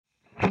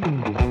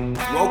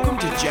Welcome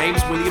to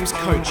James Williams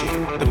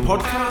Coaching, the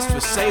podcast for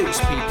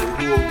salespeople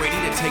who are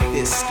ready to take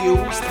their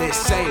skills, their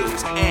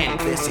sales, and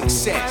their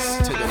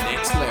success to the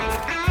next level.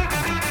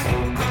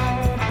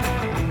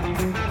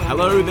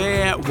 Hello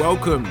there,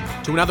 welcome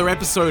to another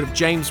episode of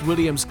James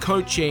Williams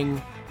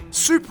Coaching.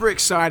 Super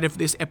excited for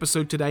this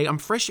episode today. I'm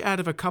fresh out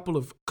of a couple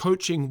of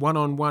coaching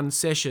one-on-one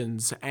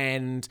sessions,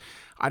 and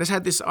I just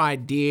had this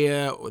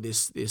idea or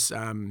this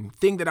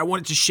thing that I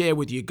wanted to share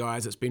with you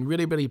guys. It's been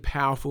really, really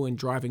powerful in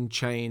driving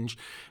change,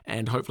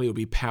 and hopefully it'll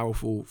be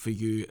powerful for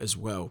you as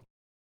well.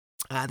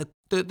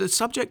 The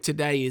subject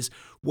today is,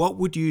 what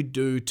would you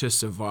do to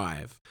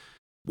survive?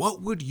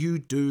 What would you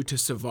do to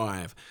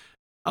survive?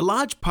 A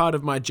large part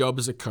of my job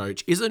as a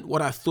coach isn't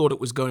what I thought it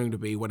was going to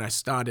be when I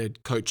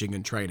started coaching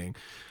and training.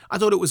 I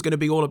thought it was going to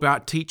be all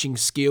about teaching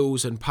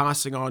skills and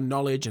passing on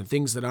knowledge and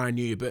things that I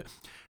knew, but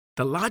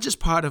the largest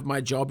part of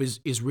my job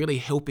is really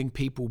helping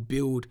people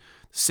build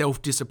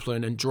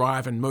self-discipline and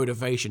drive and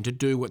motivation to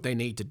do what they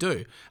need to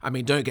do. I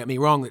mean, don't get me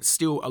wrong, it's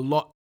still a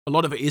lot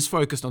of it is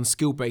focused on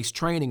skill-based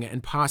training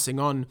and passing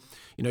on,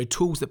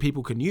 tools that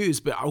people can use,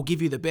 but I'll give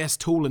you the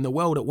best tool in the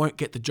world. It won't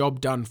get the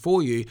job done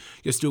for you.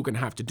 You're still going to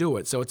have to do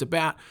it. So it's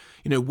about,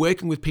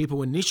 working with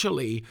people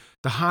initially.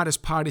 The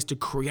hardest part is to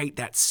create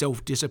that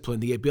self-discipline,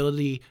 the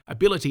ability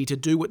to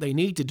do what they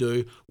need to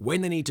do,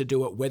 when they need to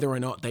do it, whether or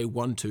not they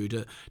want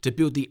to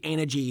build the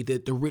energy,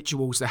 the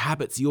rituals, the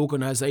habits, the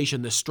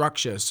organization, the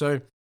structure.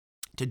 So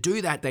to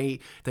do that, they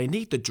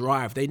need the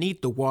drive, they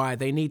need the why,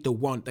 they need the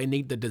want, they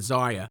need the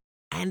desire.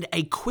 And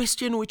a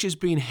question which has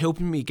been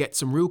helping me get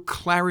some real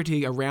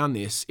clarity around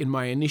this in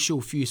my initial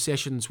few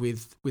sessions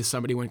with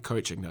somebody when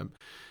coaching them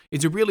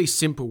is a really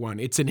simple one.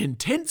 It's an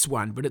intense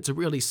one, but it's a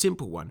really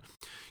simple one.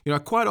 I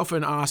quite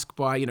often ask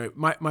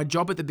my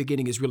job at the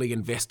beginning is really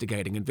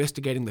investigating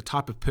the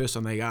type of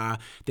person they are,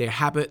 their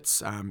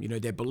habits,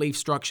 their belief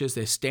structures,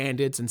 their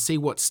standards, and see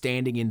what's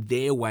standing in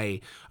their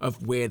way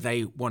of where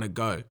they want to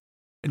go.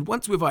 And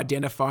once we've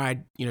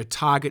identified,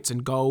 targets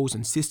and goals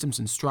and systems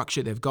and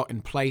structure they've got in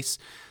place,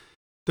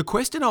 the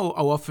question I'll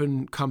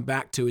often come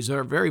back to is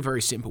a very,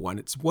 very simple one.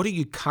 It's, what are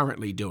you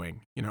currently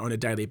doing, on a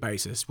daily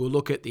basis? We'll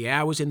look at the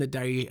hours in the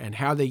day and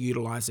how they're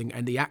utilizing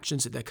and the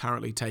actions that they're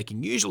currently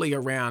taking, usually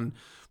around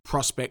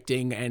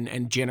prospecting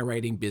and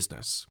generating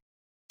business,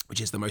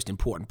 which is the most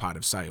important part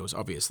of sales,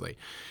 obviously.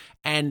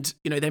 And,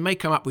 they may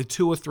come up with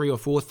 2 or 3 or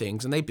 4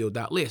 things and they build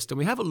that list. And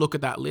we have a look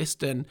at that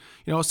list and,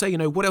 I'll say,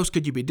 what else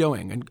could you be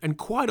doing? And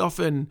quite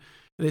often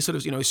they sort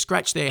of,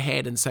 scratch their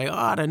head and say,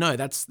 I don't know,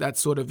 that's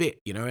sort of it,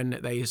 and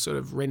they sort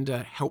of render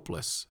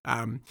helpless.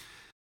 And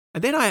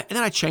then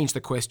I change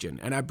the question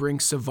and I bring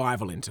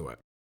survival into it.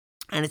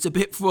 And it's a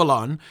bit full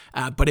on,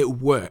 but it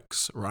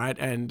works, right?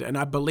 And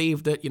I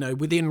believe that,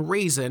 within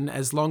reason,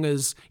 as long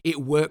as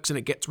it works and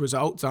it gets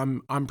results,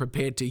 I'm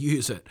prepared to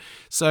use it.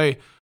 So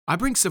I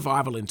bring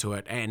survival into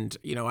it, and,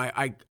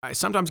 I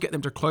sometimes get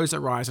them to close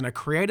their eyes and I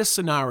create a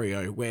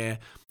scenario where,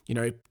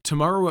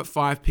 tomorrow at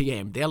 5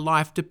 p.m., their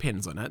life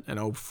depends on it, and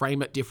I'll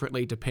frame it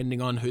differently depending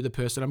on who the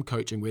person I'm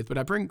coaching with, but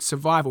I bring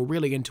survival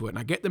really into it, and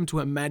I get them to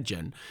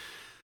imagine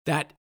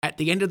that at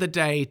the end of the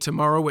day,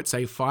 tomorrow at,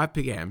 say, 5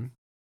 p.m.,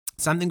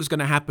 something's going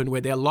to happen where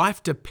their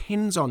life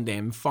depends on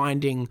them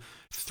finding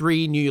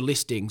 3 new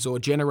listings or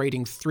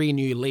generating 3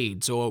 new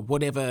leads or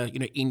whatever,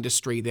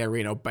 industry they're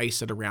in. I'll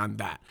base it around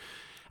that.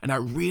 And I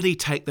really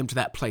take them to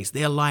that place.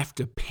 Their life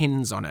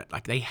depends on it.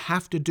 Like, they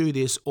have to do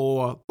this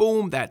or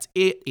boom, that's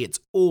it. It's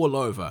all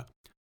over.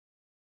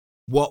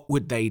 What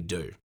would they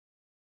do?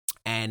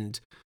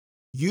 And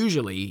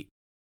usually,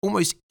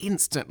 almost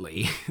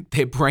instantly,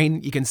 their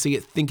brain, you can see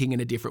it thinking in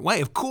a different way.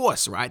 Of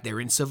course, right?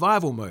 They're in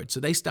survival mode. So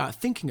they start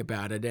thinking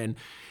about it and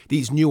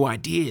these new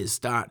ideas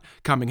start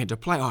coming into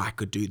play. Oh, I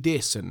could do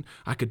this and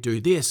I could do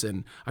this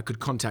and I could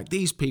contact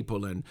these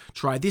people and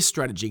try this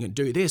strategy and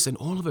do this. And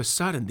all of a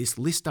sudden, this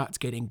list starts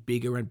getting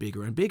bigger and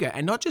bigger and bigger.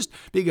 And not just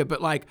bigger,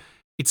 but like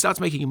it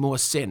starts making more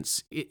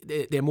sense.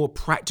 They're more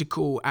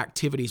practical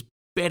activities,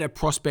 better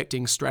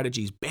prospecting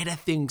strategies, better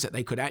things that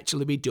they could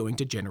actually be doing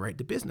to generate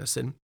the business.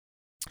 And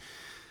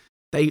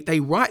They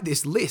write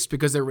this list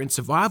because they're in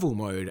survival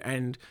mode,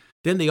 and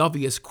then the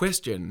obvious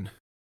question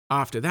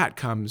after that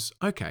comes,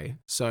 okay,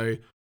 so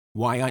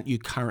why aren't you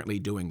currently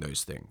doing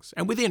those things?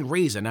 And within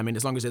reason, I mean,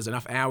 as long as there's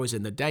enough hours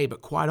in the day,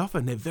 but quite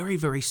often they're very,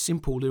 very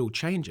simple little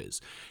changes,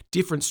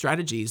 different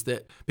strategies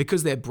that,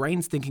 because their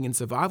brain's thinking in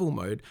survival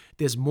mode,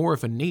 there's more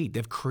of a need.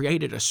 They've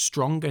created a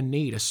stronger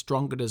need, a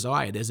stronger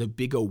desire. There's a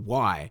bigger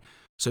why.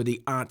 So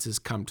the answers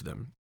come to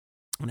them.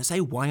 When I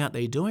say, why aren't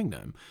they doing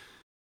them?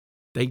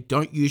 They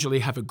don't usually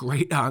have a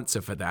great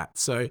answer for that.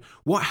 So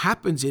what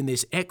happens in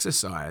this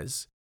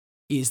exercise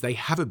is they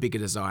have a bigger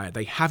desire,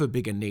 they have a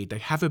bigger need, they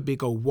have a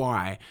bigger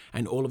why,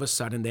 and all of a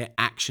sudden their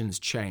actions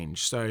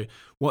change. So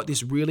what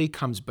this really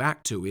comes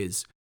back to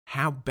is,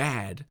 how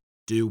bad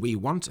do we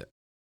want it?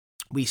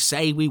 We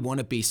say we want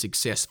to be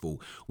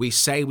successful. We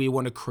say we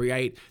want to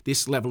create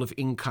this level of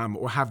income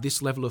or have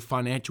this level of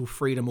financial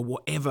freedom or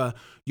whatever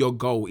your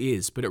goal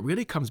is. But it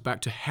really comes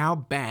back to, how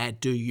bad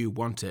do you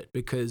want it?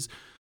 Because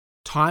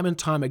Time and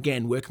time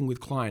again, working with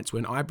clients,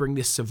 when I bring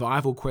this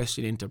survival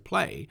question into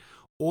play,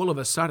 all of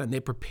a sudden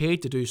they're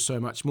prepared to do so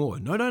much more.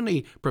 Not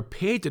only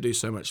prepared to do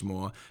so much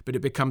more, but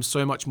it becomes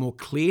so much more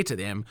clear to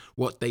them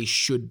what they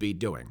should be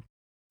doing.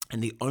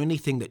 And the only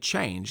thing that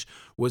changed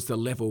was the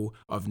level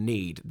of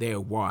need, their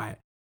why,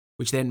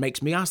 which then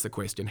makes me ask the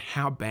question,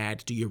 how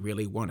bad do you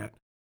really want it?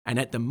 And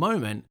at the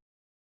moment,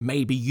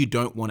 maybe you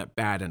don't want it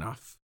bad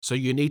enough. So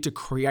you need to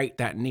create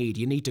that need.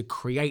 You need to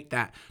create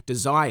that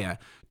desire.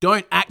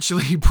 Don't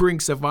actually bring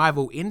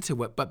survival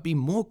into it, but be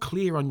more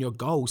clear on your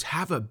goals.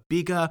 Have a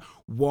bigger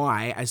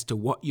why as to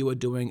what you are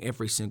doing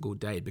every single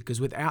day. Because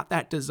without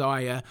that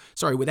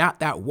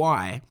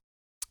why,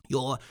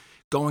 you're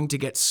going to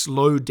get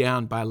slowed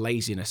down by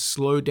laziness,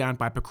 slowed down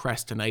by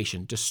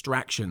procrastination,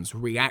 distractions,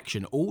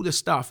 reaction, all the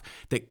stuff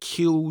that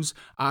kills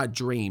our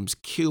dreams,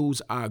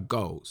 kills our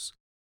goals.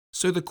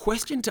 So the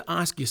question to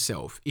ask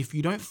yourself, if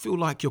you don't feel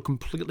like you're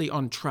completely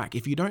on track,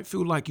 if you don't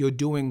feel like you're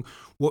doing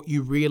what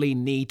you really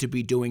need to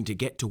be doing to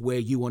get to where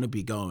you want to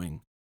be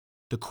going,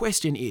 the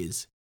question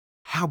is,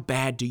 how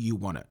bad do you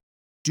want it?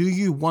 Do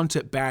you want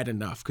it bad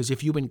enough? Because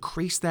if you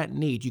increase that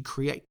need,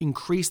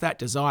 increase that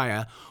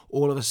desire,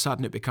 all of a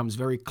sudden it becomes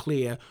very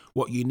clear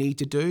what you need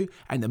to do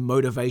and the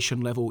motivation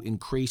level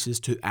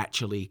increases to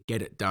actually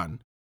get it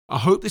done. I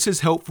hope this is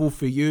helpful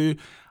for you.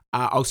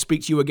 I'll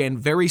speak to you again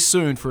very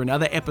soon for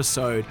another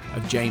episode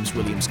of James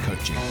Williams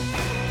Coaching.